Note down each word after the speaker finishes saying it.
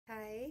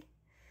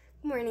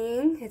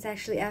Morning. It's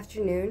actually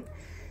afternoon.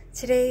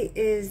 Today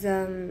is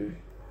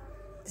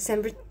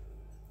December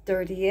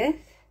 30th.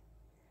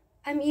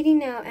 I'm eating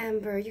now,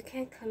 Amber. You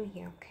can't come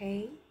here,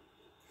 okay?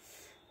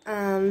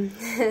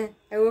 I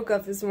woke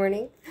up this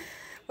morning.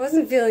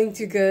 Wasn't feeling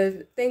too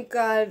good. Thank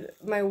God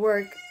my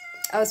work,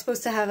 I was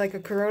supposed to have like a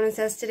corona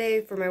test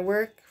today for my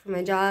work, for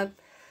my job.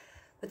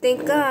 But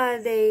thank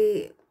God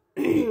they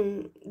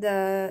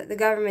the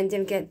government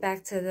didn't get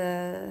back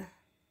to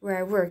where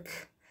I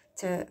work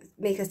to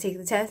make us take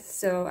the test,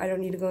 so I don't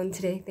need to go in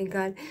today, thank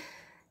God,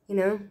 you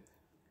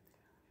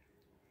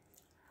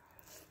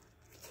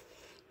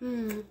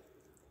know.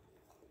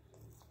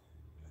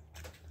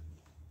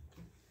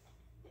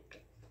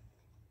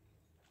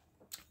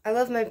 I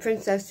love my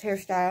princess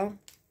hairstyle.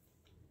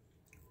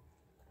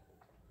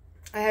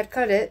 I had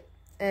cut it,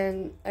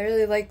 and I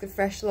really like the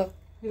fresh look,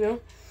 you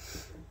know.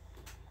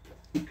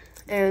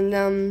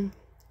 And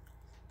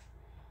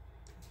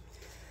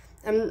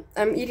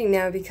I'm eating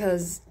now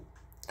because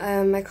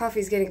my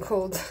coffee's getting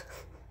cold.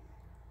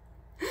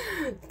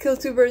 Kill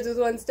two birds with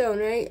one stone,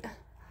 right?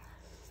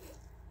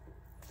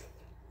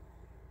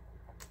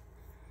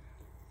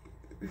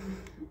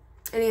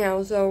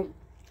 Anyhow, so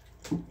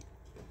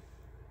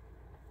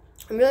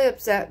I'm really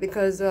upset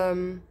because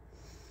on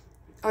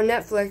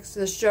Netflix,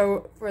 the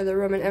show for the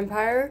Roman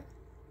Empire,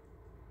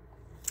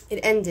 it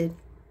ended.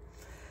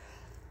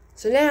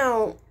 So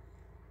now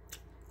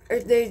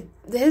the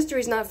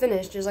history's not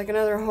finished. There's like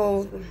another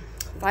whole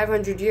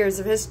 500 years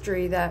of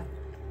history that,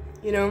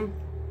 you know,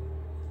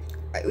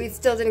 we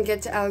still didn't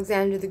get to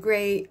Alexander the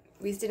Great.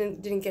 We still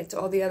didn't get to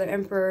all the other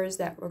emperors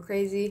that were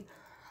crazy.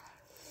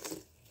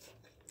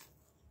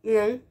 You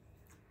know,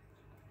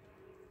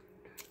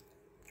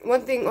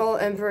 one thing all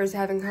emperors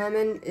have in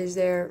common is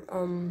their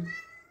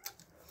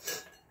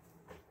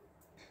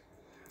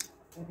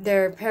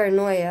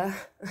paranoia.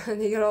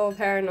 They get all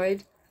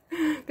paranoid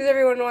because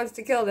everyone wants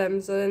to kill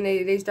them, so then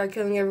they start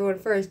killing everyone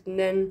first, and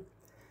then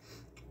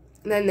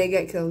they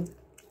get killed.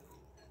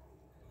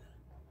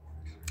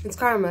 It's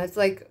karma. It's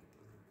like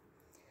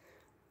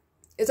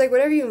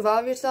whatever you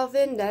involve yourself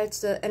in,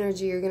 that's the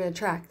energy you're gonna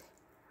attract.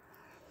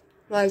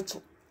 Like,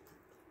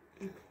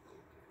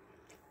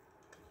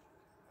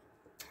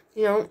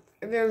 you know,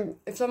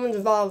 if someone's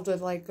involved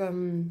with like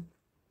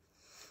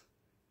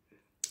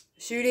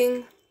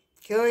shooting,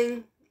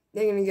 killing,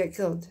 they're gonna get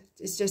killed.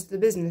 It's just the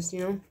business,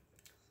 you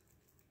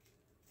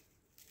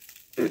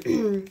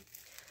know.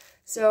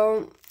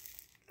 So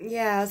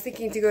yeah, I was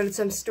thinking to go to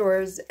some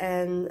stores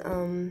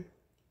and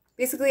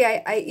basically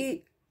I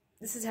eat.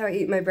 This is how I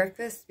eat my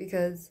breakfast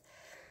because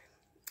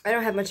I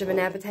don't have much of an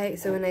appetite.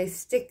 So when I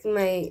stick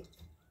my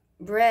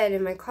bread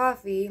in my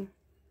coffee,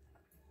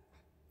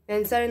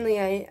 and suddenly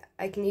I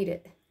can eat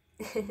it.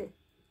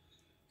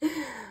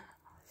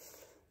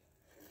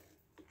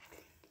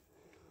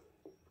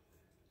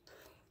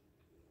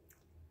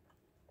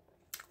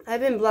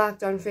 I've been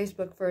blocked on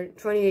Facebook for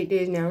 28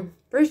 days now.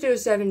 First it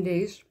was 7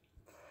 days.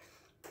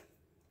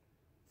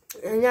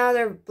 And now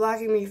they're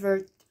blocking me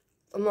for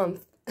a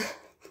month.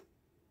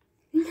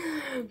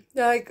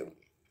 They're like,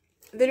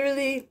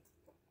 literally,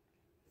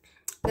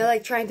 they're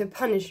like trying to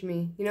punish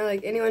me. You know,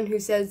 like anyone who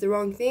says the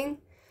wrong thing,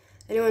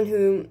 anyone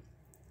who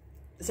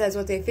says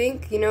what they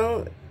think, you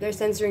know, they're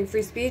censoring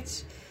free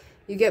speech,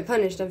 you get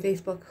punished on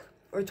Facebook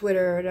or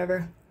Twitter or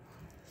whatever.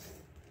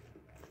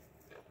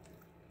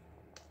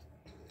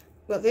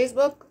 But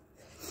Facebook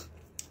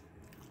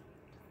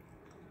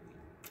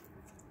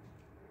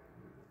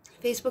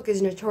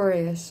is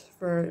notorious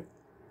for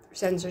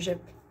censorship.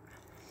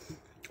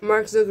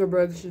 Mark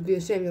Zuckerberg should be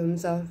ashamed of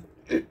himself.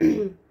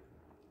 So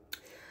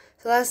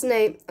last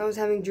night, I was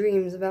having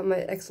dreams about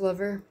my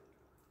ex-lover.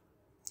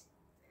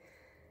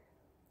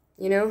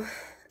 You know?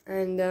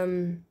 And,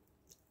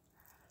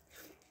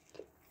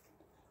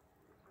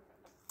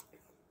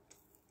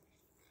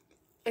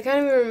 I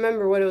can't even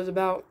remember what it was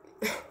about.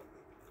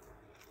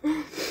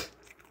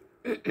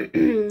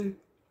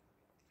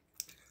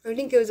 I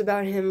think it was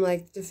about him,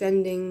 like,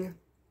 defending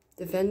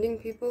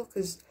people,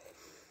 because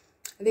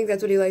I think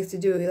that's what he likes to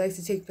do. He likes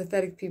to take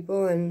pathetic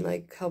people and,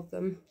 like, help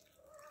them.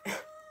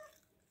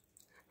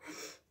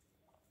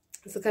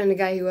 That's the kind of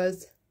guy he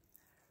was.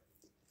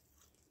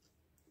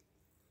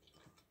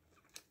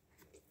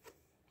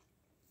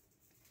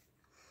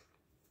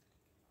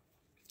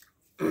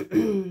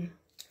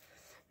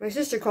 My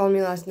sister called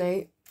me last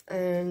night,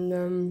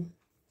 and,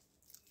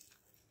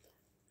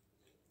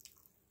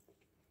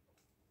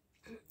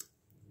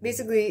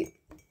 basically,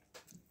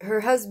 her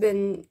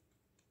husband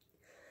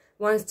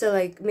wants to,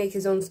 like, make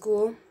his own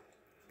school,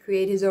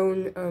 create his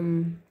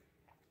own,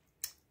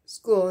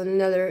 school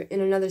in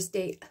another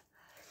state.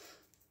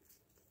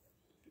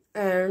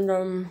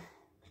 And,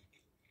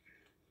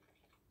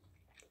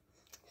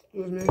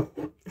 excuse me.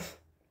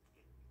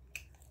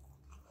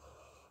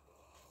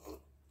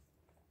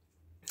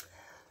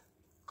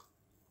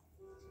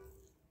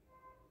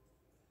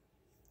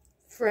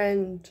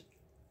 Friend,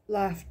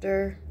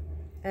 laughter,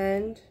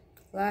 and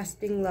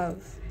lasting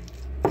love.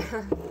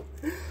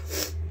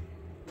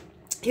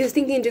 he was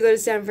thinking to go to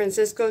San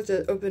Francisco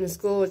to open a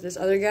school with this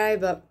other guy,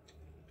 but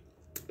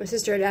my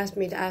sister had asked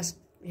me to ask,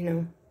 you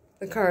know,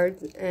 the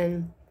cards,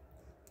 and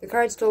the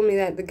cards told me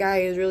that the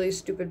guy is really a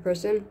stupid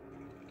person,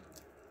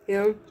 you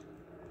know,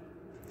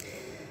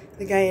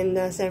 the guy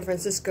in San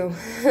Francisco.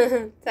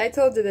 I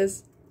told you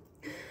this.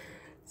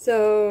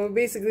 So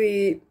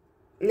basically,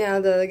 now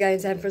the guy in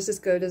San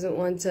Francisco doesn't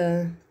want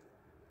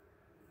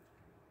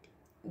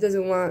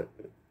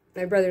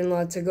my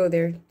brother-in-law to go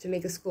there to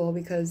make a school,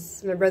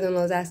 because my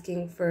brother-in-law is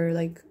asking for,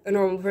 like, a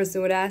normal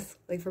person would ask,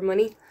 like, for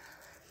money.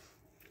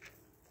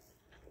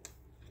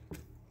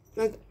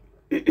 Like,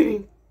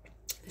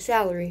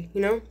 salary, you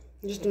know?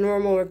 Just a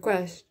normal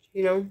request,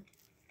 you know?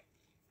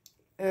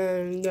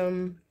 And,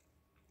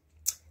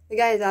 the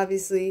guy is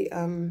obviously,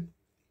 a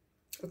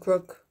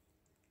crook.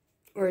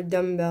 Or a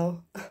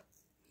dumbbell.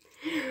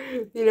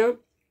 You know?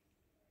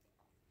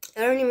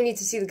 I don't even need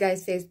to see the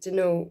guy's face to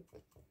know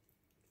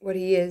what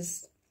he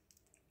is,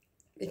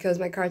 because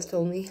my cards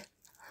told me.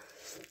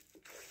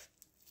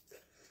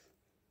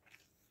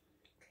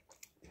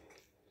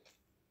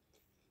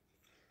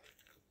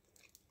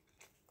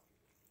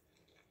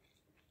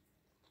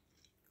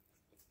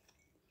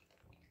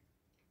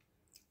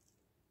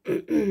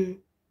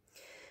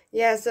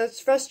 Yeah, so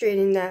it's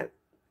frustrating that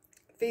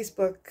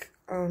Facebook,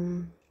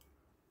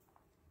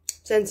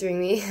 censoring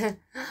me.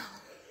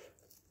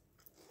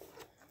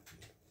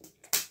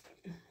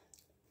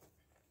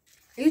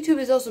 YouTube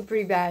is also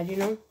pretty bad, you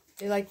know?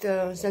 They like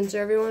to censor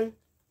everyone.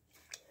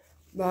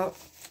 But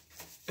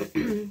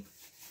because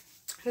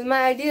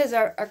my ideas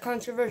are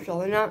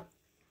controversial and not,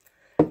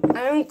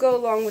 I don't go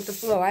along with the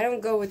flow. I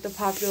don't go with the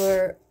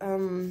popular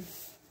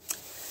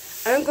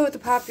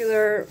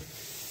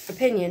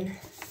opinion,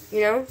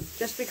 you know?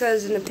 Just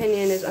because an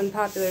opinion is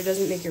unpopular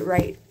doesn't make it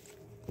right.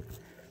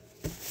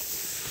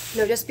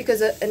 No, just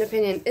because an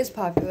opinion is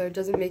popular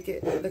doesn't make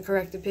it the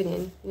correct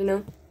opinion, you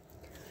know?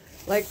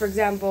 Like, for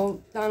example,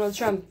 Donald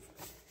Trump.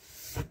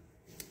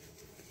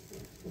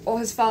 All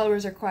his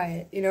followers are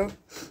quiet, you know?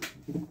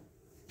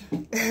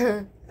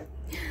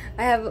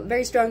 I have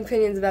very strong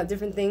opinions about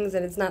different things,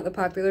 and it's not the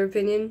popular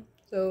opinion,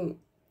 so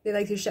they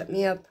like to shut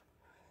me up.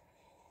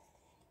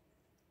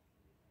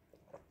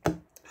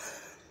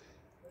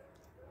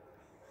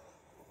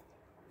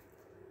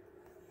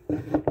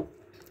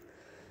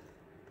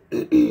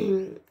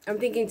 I'm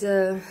thinking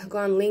to go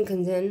on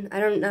LinkedIn.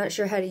 I'm not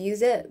sure how to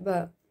use it,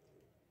 but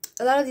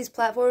a lot of these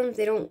platforms,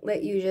 they don't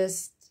let you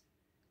just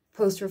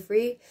post for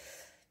free.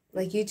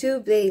 Like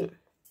YouTube, they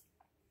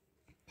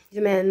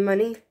demand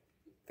money,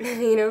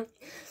 you know?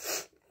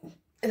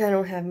 And I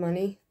don't have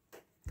money.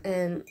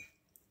 And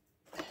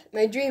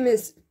my dream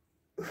is,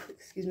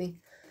 excuse me,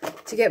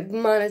 to get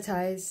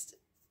monetized,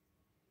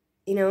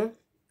 you know?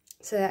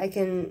 So that I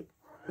can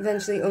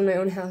eventually own my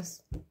own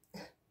house.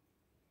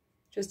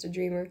 Just a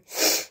dreamer.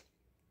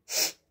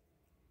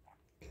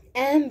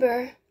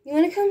 Amber, you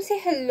want to come say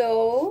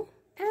hello?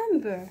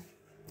 Amber,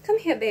 come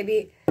here,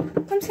 baby.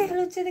 Come say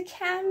hello to the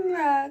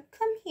camera.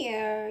 Come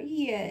here.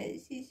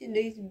 Yes, he's a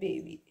nice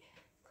baby.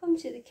 Come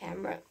to the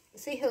camera.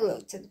 Say hello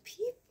to the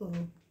people.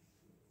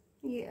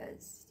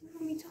 Yes. Do you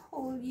want me to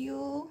hold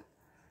you?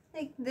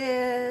 Like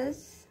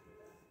this?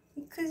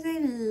 Because I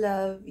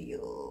love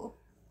you.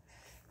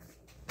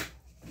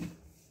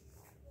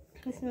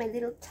 This is my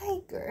little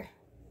tiger.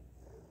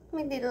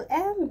 My little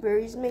Amber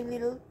is my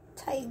little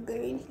tiger,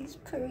 and he's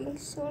purring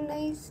so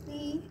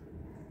nicely.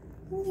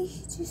 And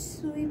he's just a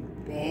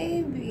sweet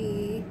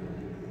baby.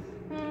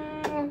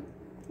 I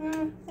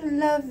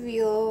love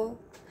you.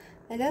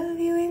 I love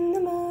you in the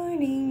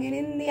morning and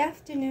in the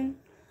afternoon.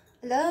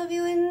 I love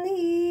you in the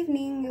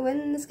evening and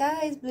when the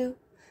sky is blue.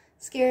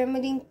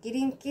 Scare-ma-dinky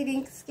dinky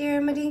dink,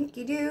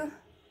 scare-ma-dinky doo.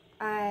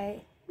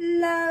 I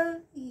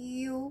love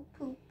you,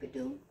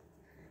 poop-a-doo.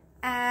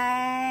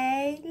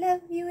 I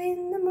love you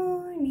in the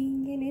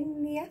morning and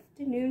in the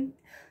afternoon.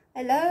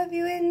 I love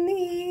you in the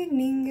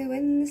evening and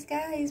when the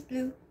sky is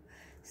blue.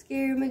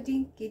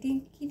 Scare-ma-dinky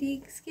dinky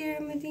dink,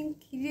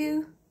 scare-ma-dinky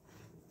doo.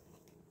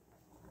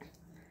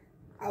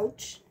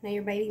 Ouch, now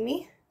you're biting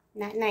me?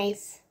 Not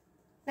nice.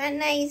 Not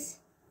nice.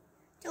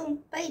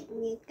 Don't bite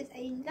me because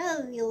I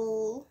love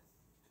you.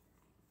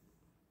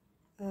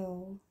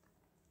 Oh.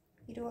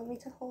 You don't want me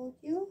to hold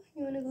you?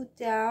 You want to go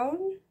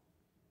down?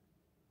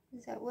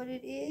 Is that what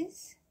it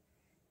is?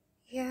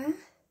 Yeah?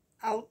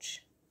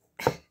 Ouch.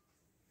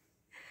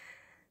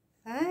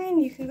 Fine,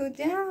 you can go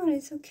down.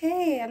 It's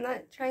okay. I'm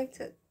not trying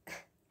to...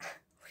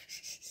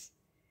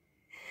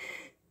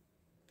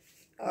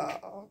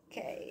 Oh,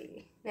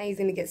 okay. Now he's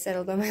gonna get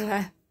settled on my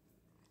lap.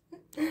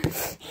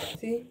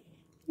 See?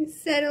 He's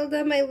settled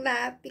on my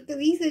lap because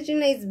he's such a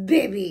nice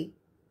baby.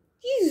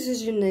 He's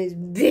such a nice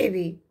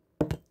baby.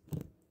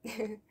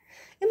 It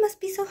must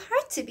be so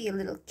hard to be a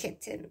little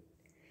kitten.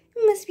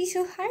 It must be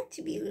so hard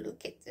to be a little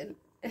kitten.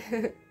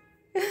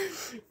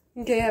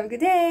 Okay, have a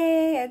good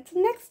day.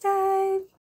 Until next time.